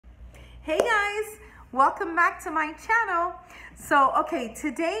Hey guys, welcome back to my channel. So okay,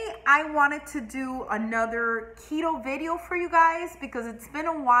 today I wanted to do another keto video for you guys because it's been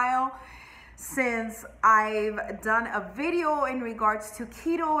a while since I've done a video in regards to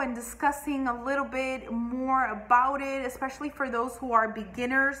keto and discussing a little bit more about it, especially for those who are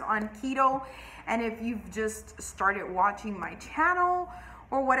beginners on keto. And if you've just started watching my channel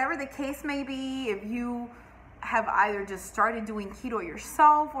or whatever the case may be, if you have either just started doing keto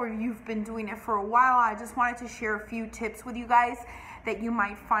yourself or you've been doing it for a while, I just wanted to share a few tips with you guys that you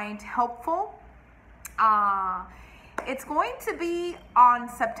might find helpful. It's going to be on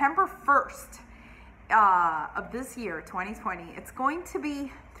September 1st of this year, 2020. It's going to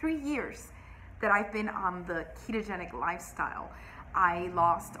be 3 years that I've been on the ketogenic lifestyle. I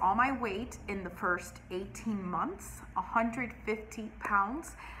lost all my weight in the first 18 months, 150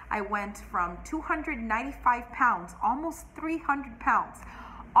 pounds. I went from 295 pounds, almost 300 pounds,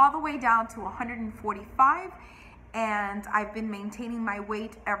 all the way down to 145. And I've been maintaining my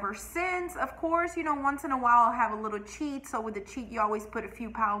weight ever since. Of course, you know, once in a while I'll have a little cheat. So with the cheat, you always put a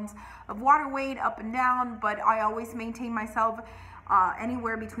few pounds of water weight up and down, but I always maintain myself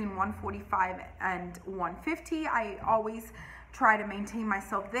anywhere between 145 and 150. I always try to maintain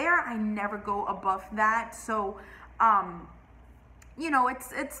myself there. I never go above that. So, you know,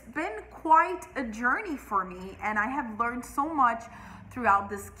 it's been quite a journey for me, and I have learned so much throughout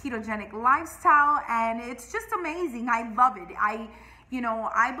this ketogenic lifestyle, and it's just amazing. I love it.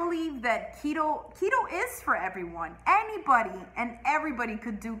 I believe that keto is for everyone. Anybody and everybody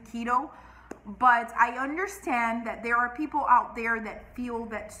could do keto, but I understand that there are people out there that feel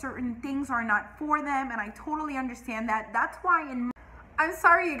that certain things are not for them, and I totally understand that. That's why I'm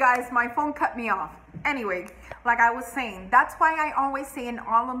sorry you guys, my phone cut me off. Anyway, like I was saying, that's why I always say in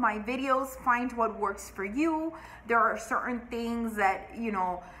all of my videos, find what works for you. There are certain things that, you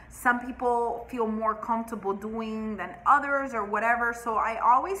know, some people feel more comfortable doing than others or whatever. So I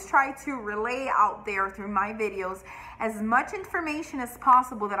always try to relay out there through my videos as much information as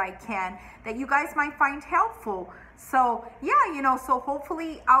possible that I can that you guys might find helpful. So yeah, you know, so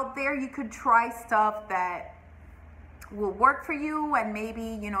hopefully out there you could try stuff that will work for you, and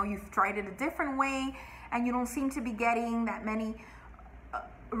maybe, you know, you've tried it a different way and you don't seem to be getting that many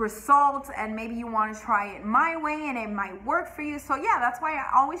results, and maybe you want to try it my way and it might work for you. So yeah, that's why I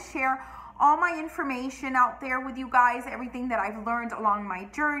always share all my information out there with you guys, everything that I've learned along my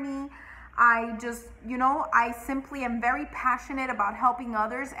journey. I just, you know, I simply am very passionate about helping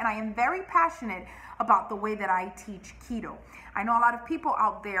others, and I am very passionate about the way that I teach keto. I know a lot of people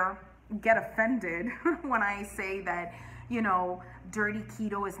out there get offended when I say that, you know, dirty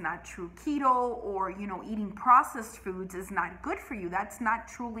keto is not true keto, or, you know, eating processed foods is not good for you. That's not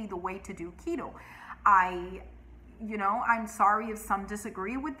truly the way to do keto. You know, I'm sorry if some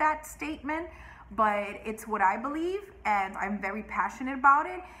disagree with that statement, but it's what I believe, and I'm very passionate about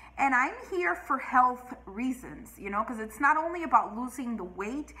it. And I'm here for health reasons, you know, because it's not only about losing the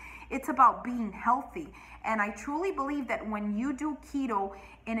weight, it's about being healthy. And I truly believe that when you do keto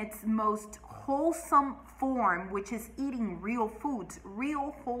in its most wholesome form, which is eating real foods,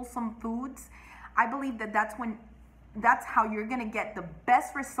 real wholesome foods, I believe that that's how you're going to get the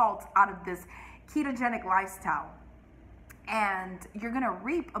best results out of this ketogenic lifestyle. And you're going to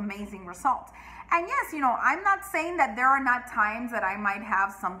reap amazing results. And yes, you know, I'm not saying that there are not times that I might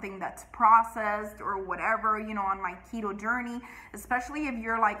have something that's processed or whatever, you know, on my keto journey, especially if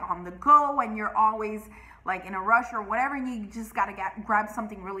you're like on the go and you're always like in a rush or whatever, and you just got to grab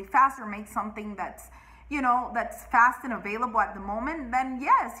something really fast or make something that's, you know, that's fast and available at the moment, then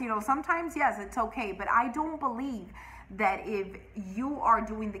yes, you know, sometimes, yes, it's okay. But I don't believe that if you are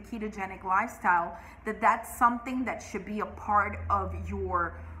doing the ketogenic lifestyle, that that's something that should be a part of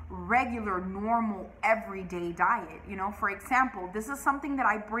your regular, normal, everyday diet. You know, for example, this is something that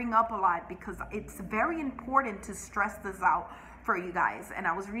I bring up a lot because it's very important to stress this out for you guys. And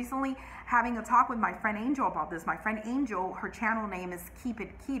I was recently having a talk with my friend Angel about this. My friend Angel, her channel name is Keep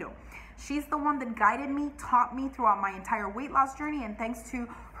It Keto. She's the one that guided me, taught me throughout my entire weight loss journey, and thanks to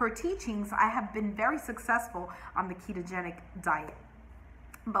her teachings, I have been very successful on the ketogenic diet.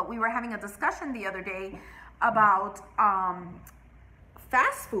 But we were having a discussion the other day about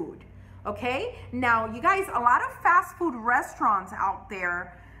fast food. Okay, now you guys, a lot of fast food restaurants out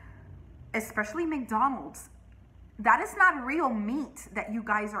there, especially McDonald's, that is not real meat that you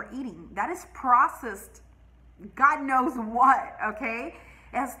guys are eating. That is processed, God knows what, okay?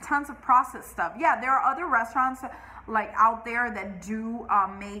 It has tons of processed stuff. Yeah, there are other restaurants like out there that do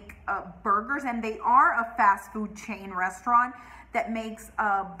make burgers, and they are a fast food chain restaurant that makes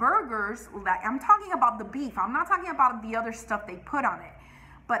burgers. I'm talking about the beef. I'm not talking about the other stuff they put on it.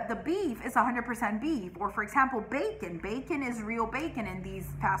 but the beef is 100% beef. Or for example, bacon is real bacon in these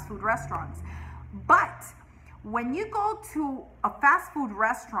fast food restaurants. But when you go to a fast food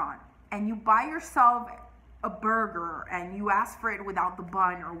restaurant and you buy yourself a burger and you ask for it without the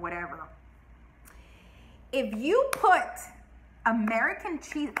bun or whatever, if you put American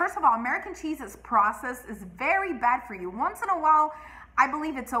cheese, first of all, American cheese is processed, is very bad for you. Once in a while, I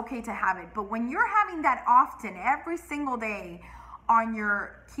believe it's okay to have it. But when you're having that often, every single day on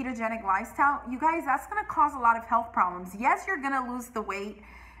your ketogenic lifestyle, you guys, that's gonna cause a lot of health problems. Yes, you're gonna lose the weight.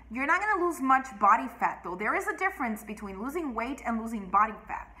 You're not gonna lose much body fat though. There is a difference between losing weight and losing body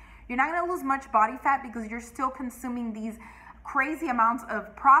fat. You're not gonna lose much body fat because you're still consuming these crazy amounts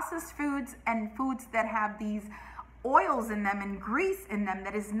of processed foods and foods that have these oils in them and grease in them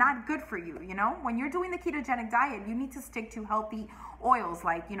that is not good for you. You know, when you're doing the ketogenic diet, you need to stick to healthy oils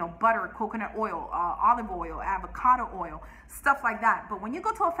like, you know, butter, coconut oil, olive oil, avocado oil, stuff like that. But when you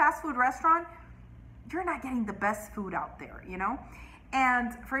go to a fast food restaurant, you're not getting the best food out there, you know?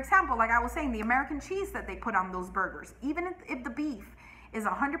 And for example, like I was saying, the American cheese that they put on those burgers, even if the beef is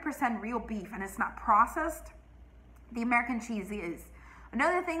 100% real beef and it's not processed, the American cheese is.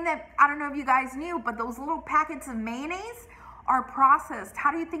 Another thing that I don't know if you guys knew, but those little packets of mayonnaise are processed.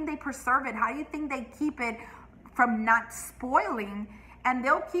 How do you think they preserve it? How do you think they keep it from not spoiling? And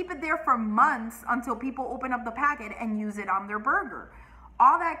they'll keep it there for months until people open up the packet and use it on their burger.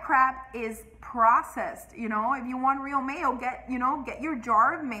 All that crap is processed. You know, if you want real mayo, get your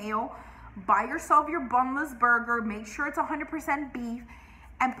jar of mayo, buy yourself your bunless burger, make sure it's 100% beef,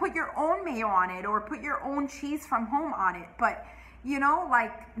 and put your own mayo on it, or put your own cheese from home on it. But you know,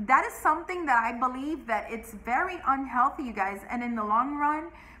 like, that is something that I believe that it's very unhealthy, you guys. And in the long run,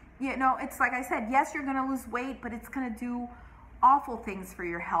 you know, it's like I said, yes, you're gonna lose weight, but it's gonna do awful things for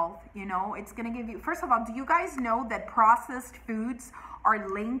your health. You know, it's gonna give you, first of all, do you guys know that processed foods are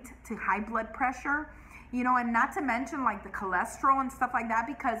linked to high blood pressure? You know, and not to mention like the cholesterol and stuff like that,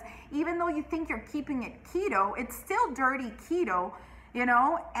 because even though you think you're keeping it keto, it's still dirty keto, you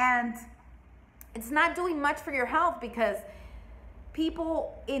know, and it's not doing much for your health because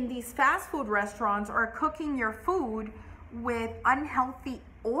people in these fast food restaurants are cooking your food with unhealthy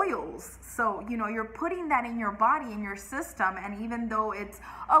oils. So, you know, you're putting that in your body, in your system. And even though it's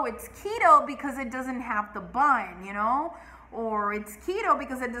keto because it doesn't have the bun, you know, or it's keto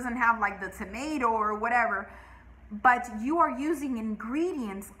because it doesn't have like the tomato or whatever, but you are using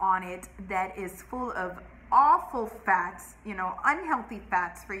ingredients on it that is full of awful fats, you know, unhealthy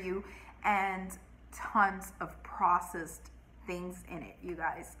fats for you, and tons of processed things in it, you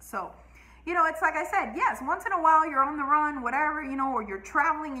guys. So, you know, it's like I said, yes, once in a while you're on the run, whatever, you know, or you're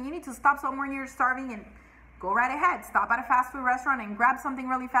traveling and you need to stop somewhere and you're starving, and go right ahead, stop at a fast food restaurant and grab something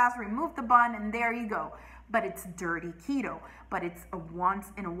really fast, remove the bun, and there you go. But it's dirty keto, but it's a once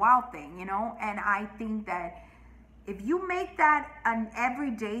in a while thing, you know. And I think that if you make that an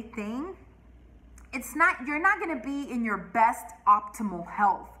everyday thing, you're not going to be in your best optimal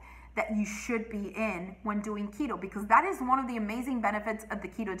health that you should be in when doing keto, because that is one of the amazing benefits of the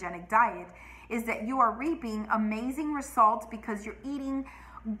ketogenic diet, is that you are reaping amazing results because you're eating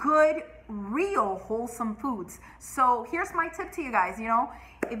good, real, wholesome foods. So here's my tip to you guys. You know,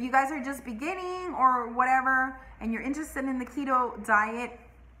 if you guys are just beginning or whatever and you're interested in the keto diet,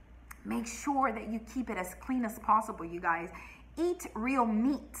 make sure that you keep it as clean as possible, you guys. Eat real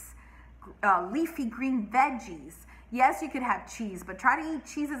meats, leafy green veggies. Yes, you could have cheese, but try to eat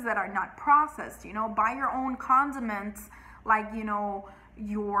cheeses that are not processed. You know, buy your own condiments, like, you know,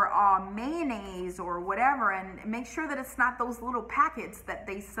 your mayonnaise or whatever, and make sure that it's not those little packets that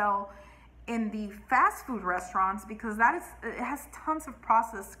they sell in the fast food restaurants, because it has tons of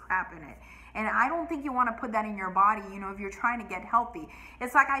processed crap in it. And I don't think you want to put that in your body, you know, if you're trying to get healthy.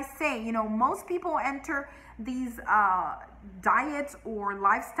 It's like I say, you know, most people enter these diets or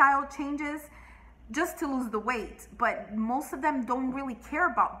lifestyle changes just to lose the weight, but most of them don't really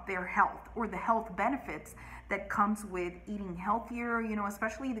care about their health or the health benefits that comes with eating healthier, you know,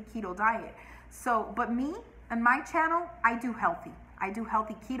 especially the keto diet. So, but me and my channel, I do healthy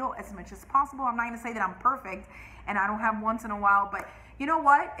keto as much as possible. I'm not gonna say that I'm perfect and I don't have once in a while, but you know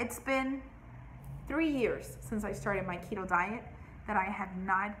what? It's been 3 years since I started my keto diet that I have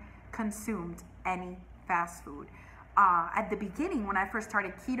not consumed any fast food. At the beginning, when I first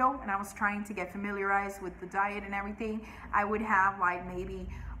started keto and I was trying to get familiarized with the diet and everything, I would have like maybe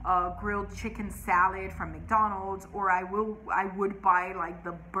a grilled chicken salad from McDonald's, or I would buy like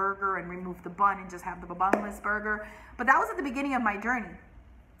the burger and remove the bun and just have the bunless burger. But that was at the beginning of my journey.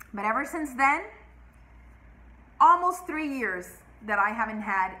 But ever since then, almost 3 years, that I haven't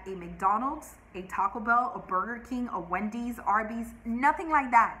had a McDonald's, a Taco Bell, a Burger King, a Wendy's, Arby's, nothing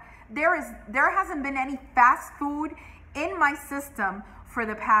like that. There hasn't been any fast food in my system for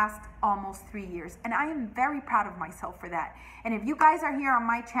the past almost 3 years. And I am very proud of myself for that. And if you guys are here on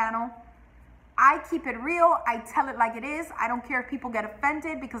my channel, I keep it real. I tell it like it is. I don't care if people get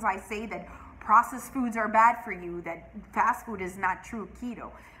offended because I say that processed foods are bad for you, that fast food is not true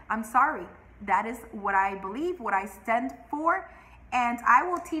keto. I'm sorry. That is what I believe, what I stand for. And I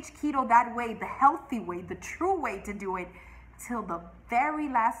will teach keto that way, the healthy way, the true way to do it till the very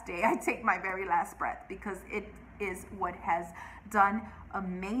last day I take my very last breath, because it is what has done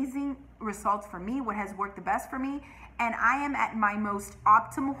amazing results for me, what has worked the best for me. And I am at my most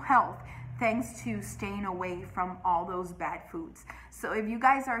optimal health thanks to staying away from all those bad foods. So if you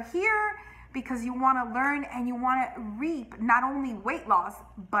guys are here because you want to learn and you want to reap not only weight loss,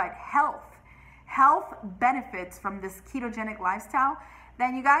 but health benefits from this ketogenic lifestyle,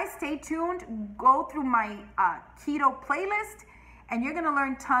 then you guys stay tuned. Go through my keto playlist, and you're going to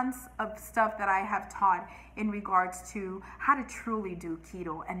learn tons of stuff that I have taught in regards to how to truly do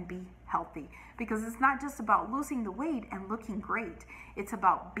keto and be healthy. Because it's not just about losing the weight and looking great. It's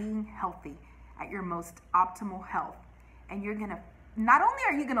about being healthy at your most optimal health. And you're going to, not only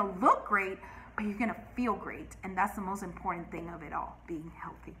are you going to look great, but you're going to feel great. And that's the most important thing of it all, being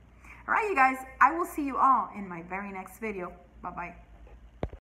healthy. All right, you guys, I will see you all in my very next video. Bye-bye.